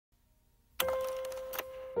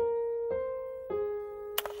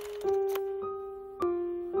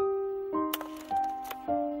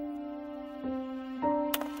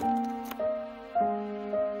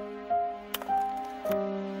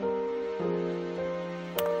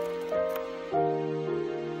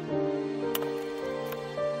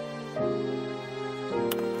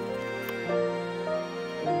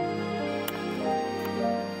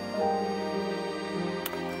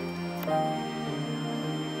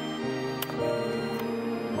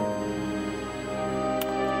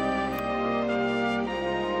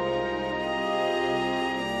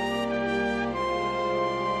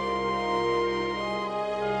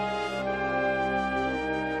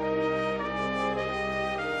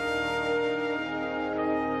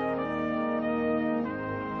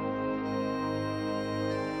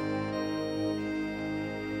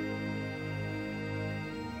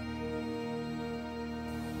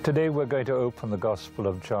Today we're going to open the Gospel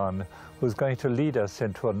of John, who's going to lead us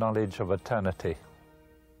into a knowledge of eternity.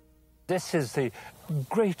 This is the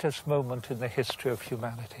greatest moment in the history of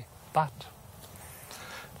humanity. But,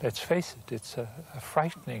 let's face it, it's a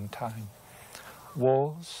frightening time.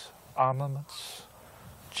 Wars, armaments,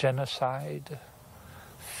 genocide,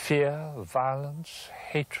 fear, violence,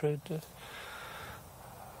 hatred.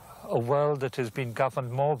 A world that has been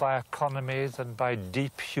governed more by economy than by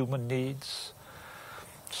deep human needs.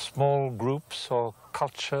 Small groups or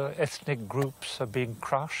culture, ethnic groups are being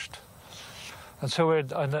crushed. And so we're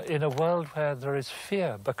in a world where there is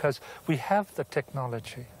fear because we have the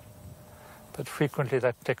technology. But frequently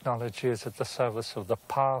that technology is at the service of the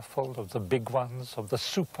powerful, of the big ones, of the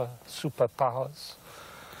superpowers.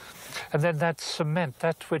 And then that cement,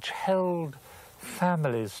 that which held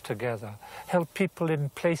families together, held people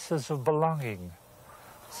in places of belonging,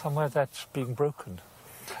 somewhere that's being broken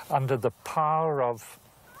under the power of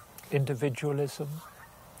individualism,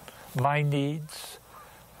 my needs,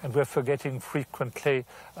 and we're forgetting frequently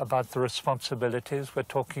about the responsibilities. We're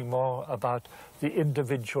talking more about the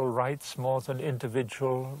individual rights more than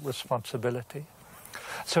individual responsibility.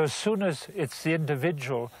 So as soon as it's the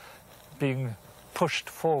individual being pushed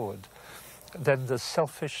forward, then there's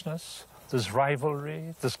selfishness, there's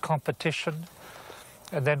rivalry, there's competition,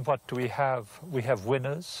 and then what do we have? We have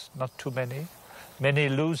winners, not too many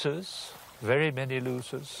losers, very many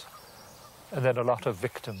losers, and then a lot of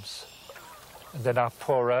victims. And then our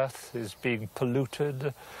poor earth is being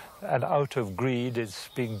polluted and out of greed is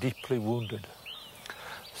being deeply wounded.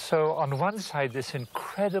 So on one side, this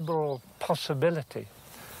incredible possibility,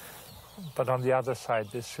 but on the other side,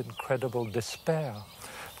 this incredible despair.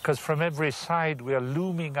 Because from every side, we are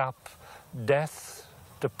looming up death,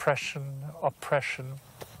 depression, oppression.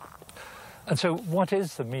 And so what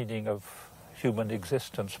is the meaning of human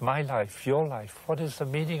existence, my life, your life? What is the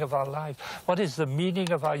meaning of our life? What is the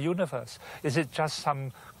meaning of our universe? Is it just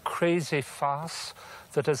some crazy farce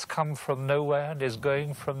that has come from nowhere and is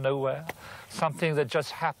going from nowhere? Something that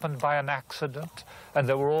just happened by an accident, and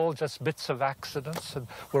they were all just bits of accidents, and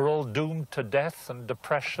we're all doomed to death and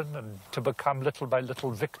depression and to become little by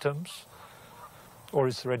little victims? Or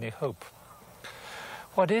is there any hope?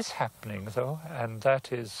 What is happening, though, and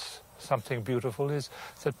that is something beautiful, is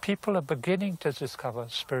that people are beginning to discover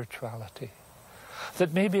spirituality.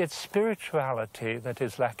 That maybe it's spirituality that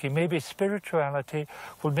is lacking. Maybe spirituality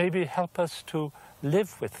will maybe help us to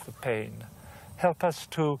live with the pain, help us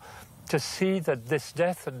to see that this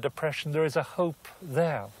death and depression, there is a hope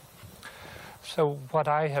there. So what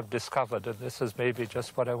I have discovered, and this is maybe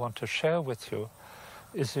just what I want to share with you,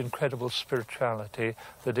 is the incredible spirituality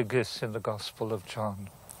that exists in the Gospel of John.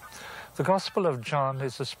 The Gospel of John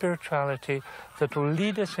is a spirituality that will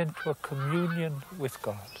lead us into a communion with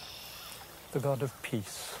God, the God of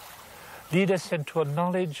peace. Lead us into a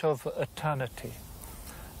knowledge of eternity,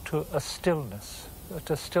 to a stillness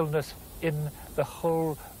in the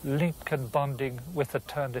whole link and bonding with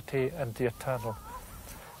eternity and the eternal.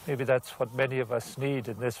 Maybe that's what many of us need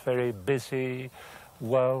in this very busy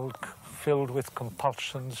world, filled with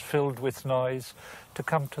compulsions, filled with noise, to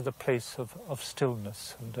come to the place of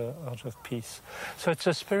stillness and out of peace. So it's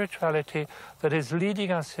a spirituality that is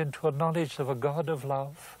leading us into a knowledge of a God of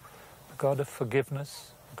love, a God of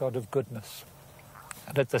forgiveness, a God of goodness,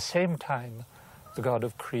 and at the same time, the God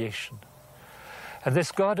of creation. And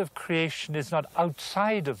this God of creation is not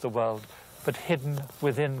outside of the world, but hidden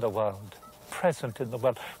within the world, present in the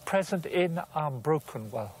world, present in our broken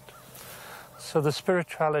world. So the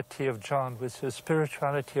spirituality of John, which is a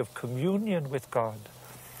spirituality of communion with God,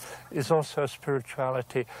 is also a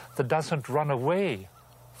spirituality that doesn't run away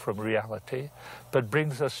from reality, but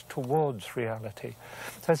brings us towards reality.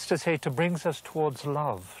 That's to say, it brings us towards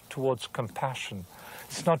love, towards compassion.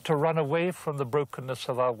 It's not to run away from the brokenness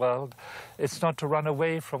of our world. It's not to run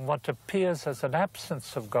away from what appears as an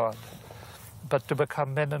absence of God, but to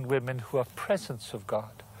become men and women who are presence of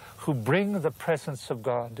God, who bring the presence of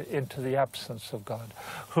God into the absence of God,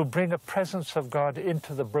 who bring a presence of God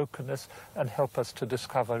into the brokenness and help us to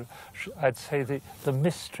discover, I'd say, the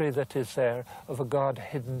mystery that is there of a God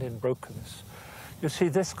hidden in brokenness. You see,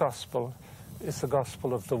 this gospel is the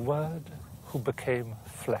gospel of the Word who became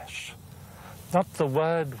flesh. Not the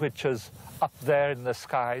Word which is up there in the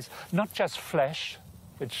skies, not just flesh,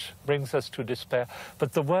 which brings us to despair,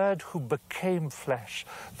 but the Word who became flesh,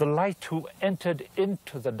 the light who entered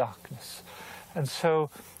into the darkness. And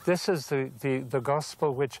so this is the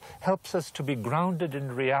gospel which helps us to be grounded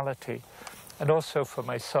in reality and also for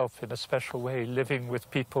myself in a special way, living with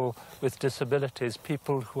people with disabilities,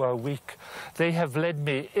 people who are weak. They have led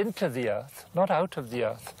me into the earth, not out of the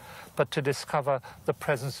earth, but to discover the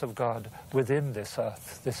presence of God within this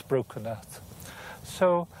earth, this broken earth.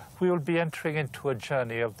 So we will be entering into a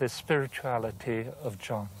journey of this spirituality of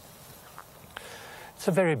John. It's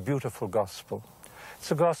a very beautiful gospel.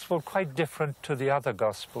 It's a gospel quite different to the other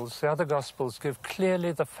gospels. The other gospels give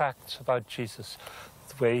clearly the facts about Jesus,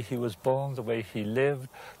 the way he was born, the way he lived,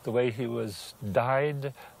 the way he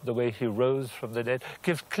died, the way he rose from the dead.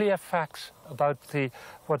 Give clear facts about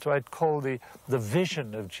what I'd call the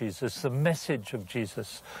vision of Jesus, the message of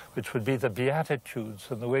Jesus, which would be the Beatitudes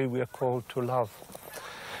and the way we are called to love.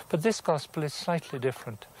 But this gospel is slightly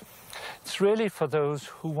different. It's really for those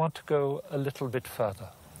who want to go a little bit further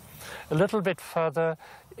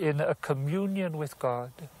in a communion with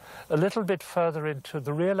God, a little bit further into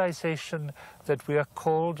the realization that we are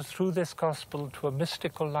called through this gospel to a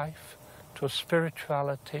mystical life, to a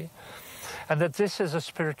spirituality, and that this is a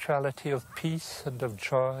spirituality of peace and of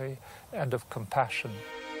joy and of compassion.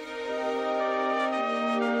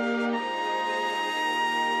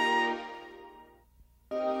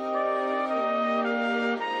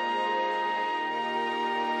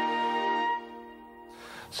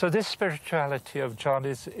 So this spirituality of John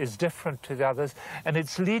is different to the others, and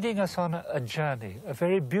it's leading us on a journey, a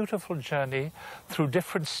very beautiful journey through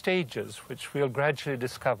different stages, which we'll gradually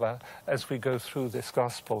discover as we go through this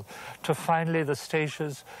gospel, to finally the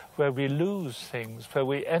stages where we lose things, where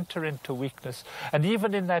we enter into weakness, and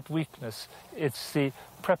even in that weakness, it's the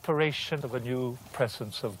preparation of a new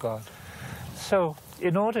presence of God. So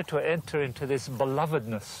in order to enter into this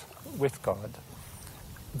belovedness with God,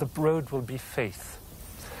 the road will be faith.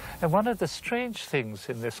 And one of the strange things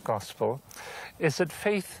in this gospel is that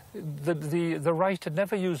faith, the writer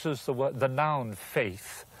never uses the noun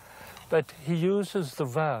faith, but he uses the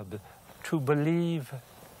verb to believe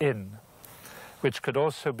in, which could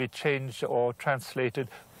also be changed or translated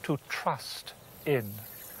to trust in.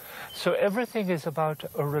 So everything is about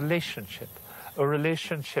a relationship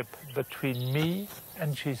between me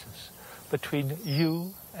and Jesus, between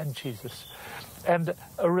you and Jesus, and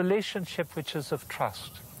a relationship which is of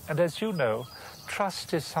trust. And as you know,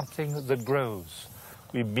 trust is something that grows.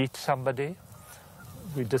 We meet somebody,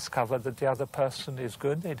 we discover that the other person is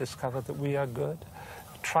good, they discover that we are good.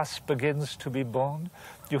 Trust begins to be born.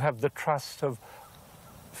 You have the trust of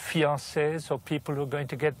fiancés or people who are going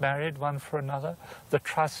to get married one for another. The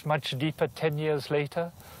trust much deeper 10 years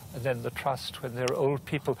later, and then the trust when they're old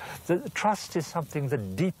people. The trust is something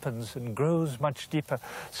that deepens and grows much deeper.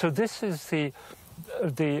 So this is the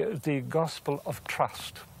gospel of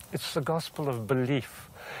trust. It's the gospel of belief.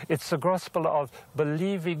 It's the gospel of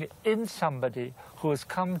believing in somebody who has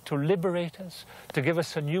come to liberate us, to give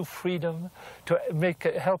us a new freedom, to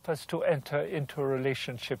help us to enter into a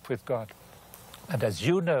relationship with God. And as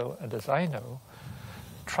you know, and as I know,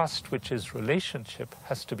 trust, which is relationship,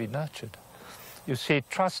 has to be nurtured. You see,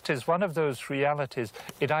 trust is one of those realities.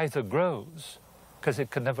 It either grows, because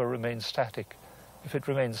it can never remain static. If it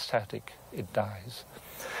remains static, it dies.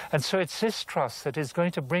 And so it's this trust that is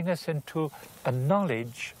going to bring us into a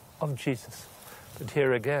knowledge of Jesus. But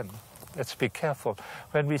here again, let's be careful.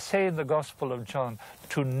 When we say in the Gospel of John,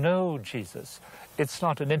 to know Jesus, it's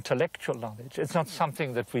not an intellectual knowledge. It's not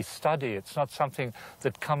something that we study. It's not something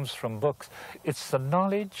that comes from books. It's the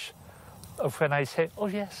knowledge of when I say, oh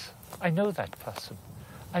yes, I know that person.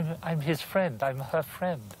 I'm his friend. I'm her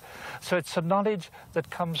friend. So it's a knowledge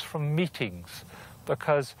that comes from meetings,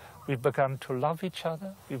 because we've begun to love each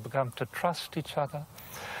other, we've begun to trust each other.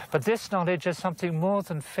 But this knowledge is something more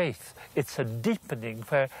than faith. It's a deepening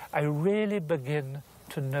where I really begin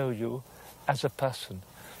to know you as a person.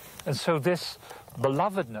 And so this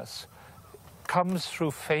belovedness comes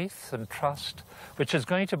through faith and trust, which is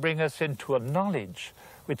going to bring us into a knowledge,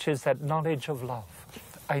 which is that knowledge of love.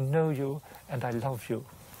 I know you and I love you.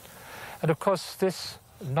 And of course, this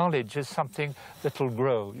knowledge is something that will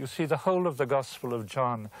grow. You see, the whole of the Gospel of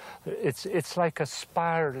John, it's like a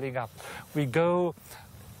spiraling up. We go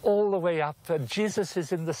all the way up, and Jesus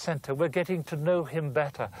is in the center. We're getting to know him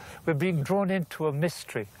better. We're being drawn into a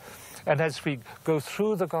mystery. And as we go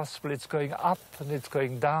through the Gospel, it's going up and it's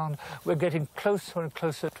going down. We're getting closer and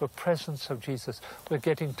closer to a presence of Jesus. We're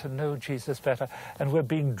getting to know Jesus better. And we're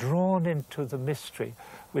being drawn into the mystery,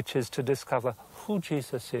 which is to discover who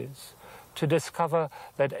Jesus is, to discover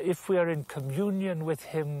that if we are in communion with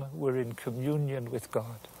him, we're in communion with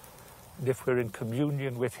God. And if we're in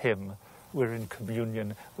communion with him, we're in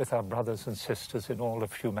communion with our brothers and sisters in all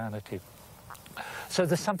of humanity. So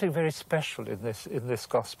there's something very special in this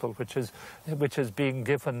gospel, which is being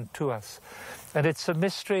given to us. And it's a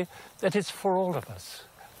mystery that is for all of us.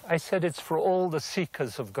 I said it's for all the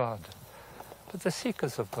seekers of God. But the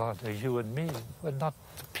seekers of God are you and me. We're not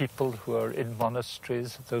the people who are in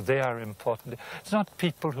monasteries, though they are important. It's not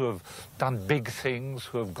people who have done big things,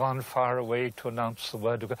 who have gone far away to announce the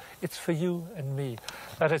word of God. It's for you and me.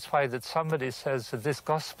 That is why that somebody says that this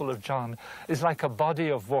Gospel of John is like a body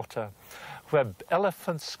of water where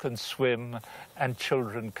elephants can swim and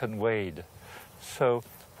children can wade. So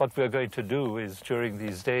what we're going to do is, during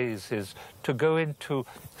these days, is to go into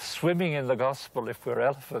swimming in the gospel if we're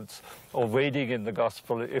elephants, or wading in the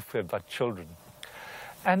gospel if we're but children.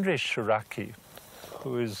 Andrei Shiraki,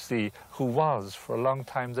 who was for a long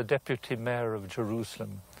time the deputy mayor of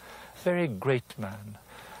Jerusalem, very great man,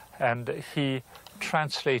 and he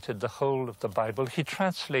translated the whole of the Bible. He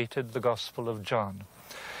translated the Gospel of John.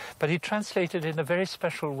 But he translated in a very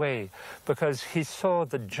special way, because he saw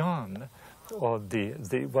that John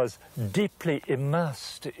was deeply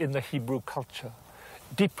immersed in the Hebrew culture,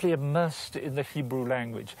 deeply immersed in the Hebrew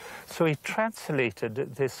language. So he translated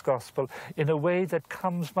this gospel in a way that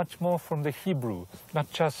comes much more from the Hebrew,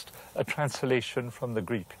 not just a translation from the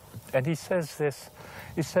Greek. And he says this,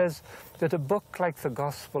 he says that a book like the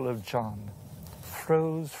Gospel of John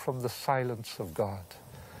flows from the silence of God,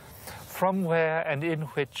 from where and in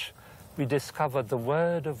which we discover the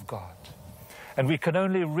Word of God. And we can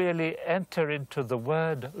only really enter into the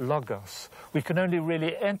word logos. We can only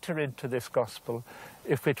really enter into this gospel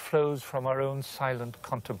if it flows from our own silent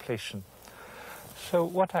contemplation. So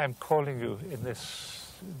what I'm calling you in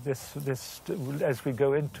this as we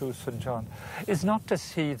go into St. John is not to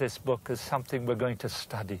see this book as something we're going to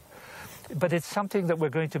study, but it's something that we're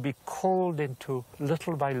going to be called into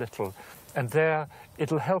little by little. And there,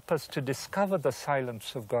 it'll help us to discover the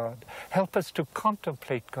silence of God, help us to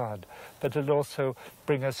contemplate God, but it'll also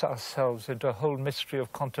bring us ourselves into a whole mystery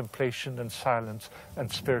of contemplation and silence and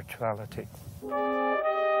spirituality.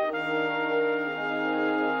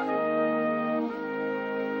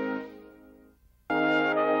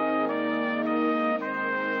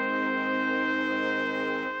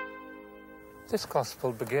 This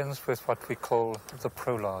gospel begins with what we call the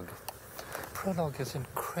prologue. Prologue is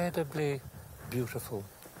incredibly beautiful,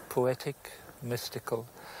 poetic, mystical,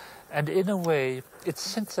 and in a way it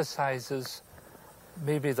synthesizes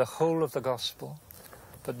maybe the whole of the gospel,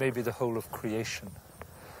 but maybe the whole of creation.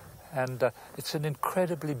 And it's an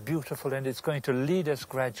incredibly beautiful, and it's going to lead us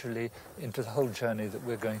gradually into the whole journey that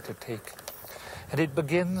we're going to take. And it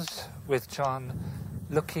begins with John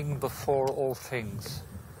looking before all things.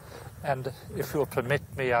 And if you'll permit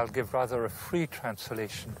me, I'll give rather a free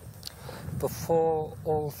translation. Before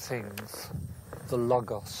all things, the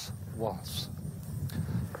Logos was.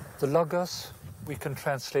 The Logos, we can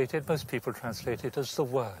translate it, most people translate it as the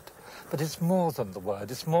Word. But it's more than the Word,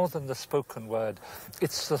 it's more than the spoken word.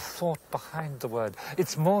 It's the thought behind the Word.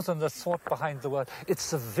 It's more than the thought behind the Word.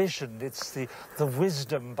 It's the vision, it's the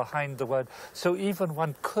wisdom behind the Word. So even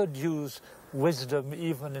one could use wisdom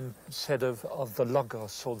even instead of the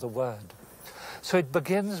Logos or the Word. So it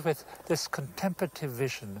begins with this contemplative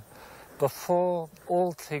vision. Before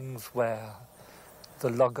all things were, the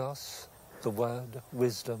Logos, the Word,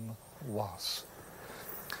 wisdom, was.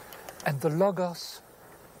 And the Logos,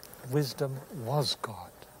 wisdom, was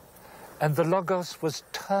God. And the Logos was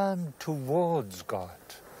turned towards God.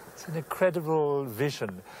 It's an incredible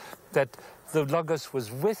vision that the Logos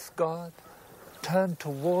was with God, turned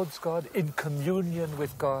towards God, in communion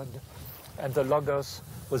with God, and the Logos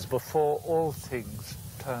was before all things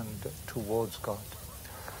turned towards God.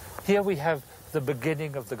 Here we have the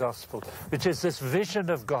beginning of the gospel, which is this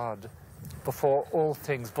vision of God before all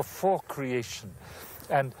things, before creation.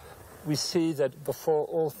 And we see that before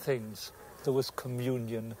all things there was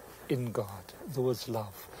communion in God, there was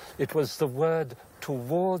love. It was the Word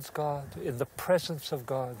towards God, in the presence of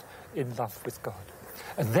God, in love with God.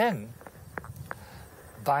 And then,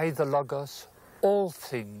 by the Logos, all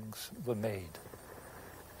things were made.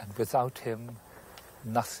 And without him,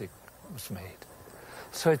 nothing was made.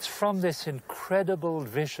 So it's from this incredible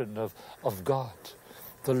vision of God,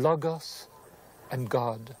 the Logos and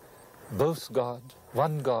God, both God,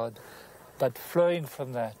 one God, but flowing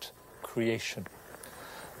from that, creation.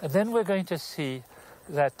 And then we're going to see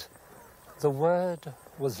that the Word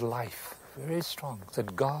was life, very strong,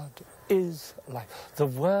 that God is life. The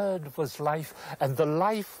Word was life, and the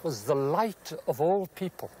life was the light of all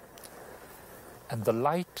people. And the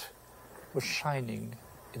light was shining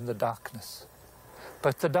in the darkness.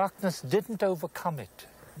 But the darkness didn't overcome it.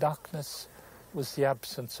 Darkness was the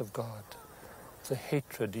absence of God. the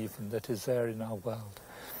hatred even that is there in our world.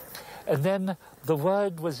 And then the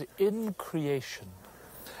Word was in creation,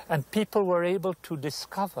 and people were able to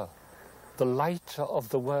discover the light of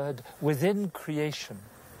the Word within creation,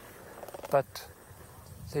 but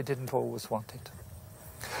they didn't always want it.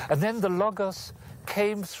 And then the Logos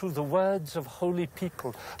came through the words of holy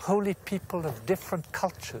people of different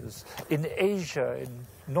cultures, in Asia, in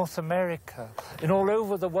North America, in all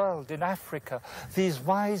over the world, in Africa, these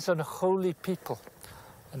wise and holy people.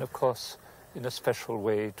 And of course, in a special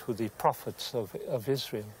way to the prophets of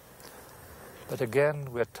Israel. But again,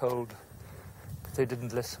 we're told they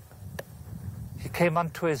didn't listen. He came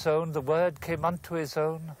unto his own, the Word came unto his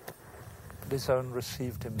own, but his own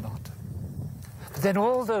received him not. But then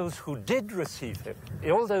all those who did receive him,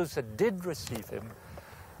 all those that did receive him,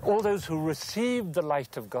 all those who received the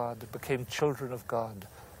light of God became children of God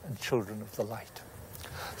and children of the light.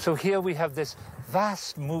 So here we have this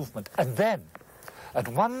vast movement. And then, at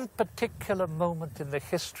one particular moment in the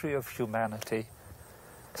history of humanity,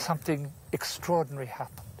 something extraordinary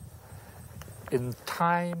happened. In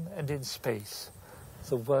time and in space,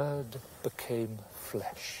 the Word became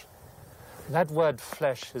flesh. And that word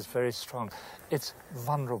flesh is very strong. It's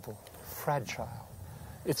vulnerable, fragile.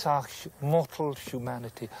 It's our mortal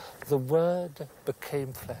humanity. The Word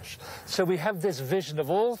became flesh. So we have this vision of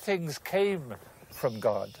all things came from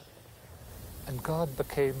God. And God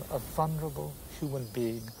became a vulnerable human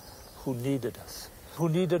being who needed us, who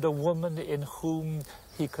needed a woman in whom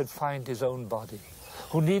he could find his own body,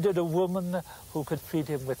 who needed a woman who could feed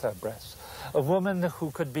him with her breast, a woman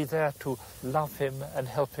who could be there to love him and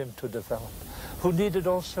help him to develop, who needed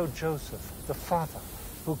also Joseph, the father,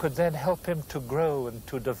 who could then help him to grow and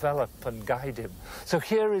to develop and guide him. So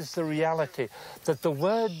here is the reality that the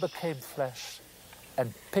Word became flesh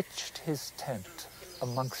and pitched his tent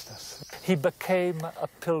amongst us. He became a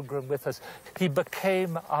pilgrim with us. He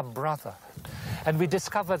became our brother. And we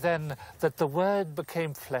discover then that the Word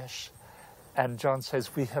became flesh, and John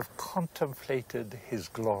says, we have contemplated his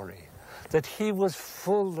glory, that he was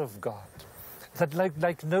full of God, that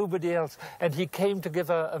like nobody else, and he came to give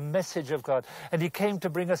a message of God, and he came to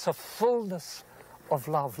bring us a fullness of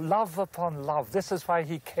love, love upon love. This is why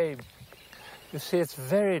he came. You see, it's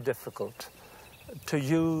very difficult to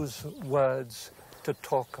use words to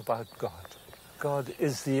talk about God. God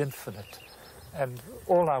is the infinite, and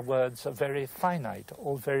all our words are very finite,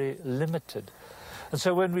 all very limited. And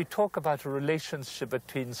so when we talk about a relationship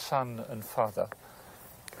between son and father,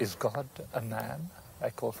 is God a man,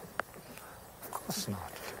 like all? Of course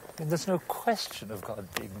not. I mean, there's no question of God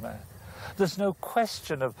being man. There's no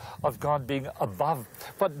question of God being above.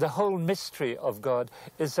 But the whole mystery of God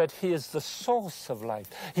is that he is the source of life.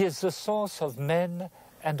 He is the source of men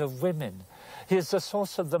and of women. He is the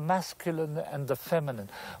source of the masculine and the feminine.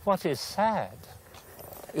 What is sad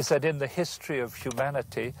is that in the history of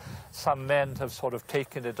humanity, some men have sort of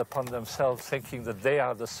taken it upon themselves, thinking that they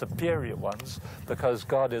are the superior ones because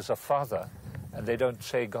God is a father, and they don't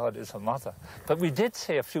say God is a mother. But we did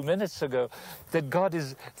say a few minutes ago that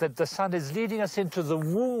that the Son is leading us into the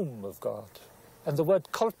womb of God. And the word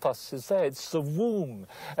kolpos is there. It's the womb,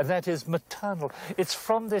 and that is maternal. It's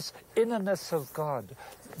from this innerness of God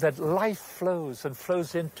that life flows and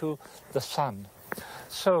flows into the Son.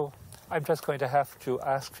 So I'm just going to have to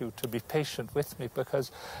ask you to be patient with me,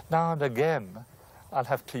 because now and again I'll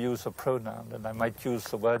have to use a pronoun, and I might use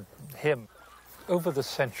the word him. Over the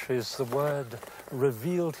centuries, the Word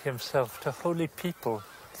revealed himself to holy people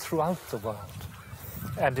throughout the world,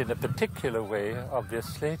 and in a particular way,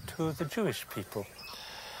 obviously, to the Jewish people.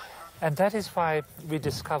 And that is why we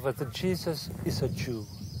discover that Jesus is a Jew.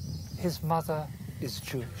 His mother is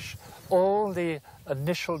Jewish. All the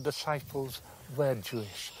initial disciples were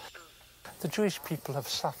Jewish. The Jewish people have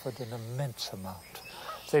suffered an immense amount.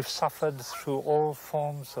 They've suffered through all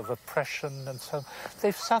forms of oppression and so on.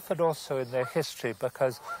 They've suffered also in their history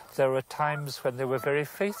because there were times when they were very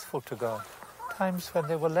faithful to God, times when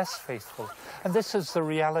they were less faithful. And this is the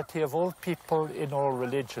reality of all people in all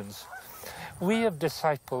religions. We as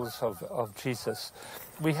disciples of Jesus,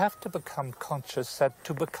 we have to become conscious that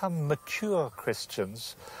to become mature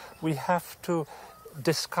Christians, we have to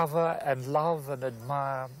discover and love and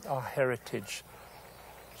admire our heritage.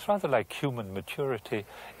 It's rather like human maturity.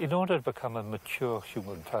 In order to become a mature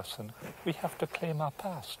human person, we have to claim our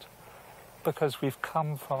past, because we've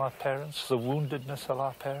come from our parents, the woundedness of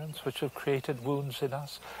our parents, which have created wounds in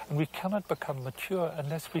us, and we cannot become mature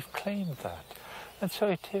unless we've claimed that. And so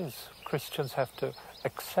it is. Christians have to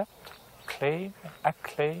accept, claim,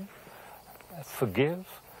 acclaim, forgive,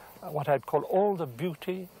 what I'd call all the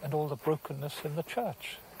beauty and all the brokenness in the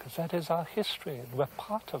church, because that is our history, and we're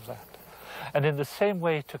part of that. And in the same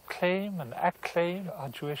way, to claim and acclaim our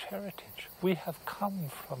Jewish heritage. We have come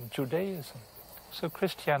from Judaism. So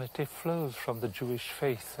Christianity flows from the Jewish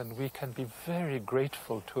faith, and we can be very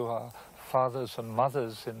grateful to our fathers and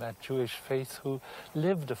mothers in that Jewish faith who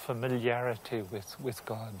lived a familiarity with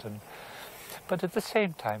God. But at the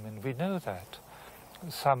same time, and we know that,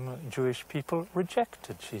 some Jewish people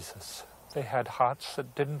rejected Jesus. They had hearts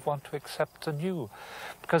that didn't want to accept the new,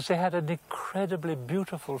 because they had an incredibly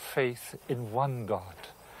beautiful faith in one God.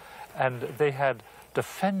 And they had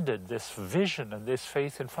defended this vision and this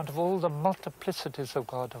faith in front of all the multiplicities of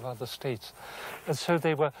God of other states. And so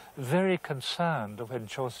they were very concerned when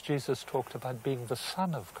Jesus talked about being the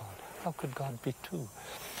Son of God. How could God be two?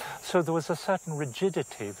 So there was a certain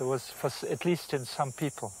rigidity, there was, at least in some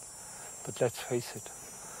people. But let's face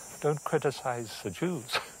it, don't criticize the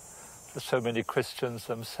Jews. There's so many Christians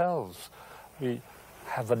themselves. We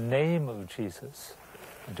have a name of Jesus.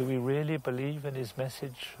 Do we really believe in his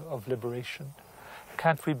message of liberation?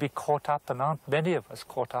 Can't we be caught up, and aren't many of us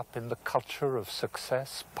caught up in the culture of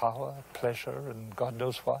success, power, pleasure, and God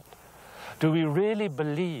knows what? Do we really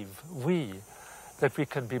believe, that we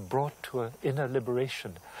can be brought to an inner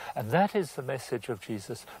liberation? And that is the message of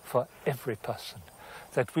Jesus for every person.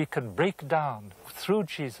 That we can break down, through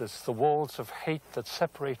Jesus, the walls of hate that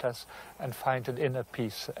separate us and find an inner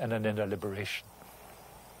peace and an inner liberation.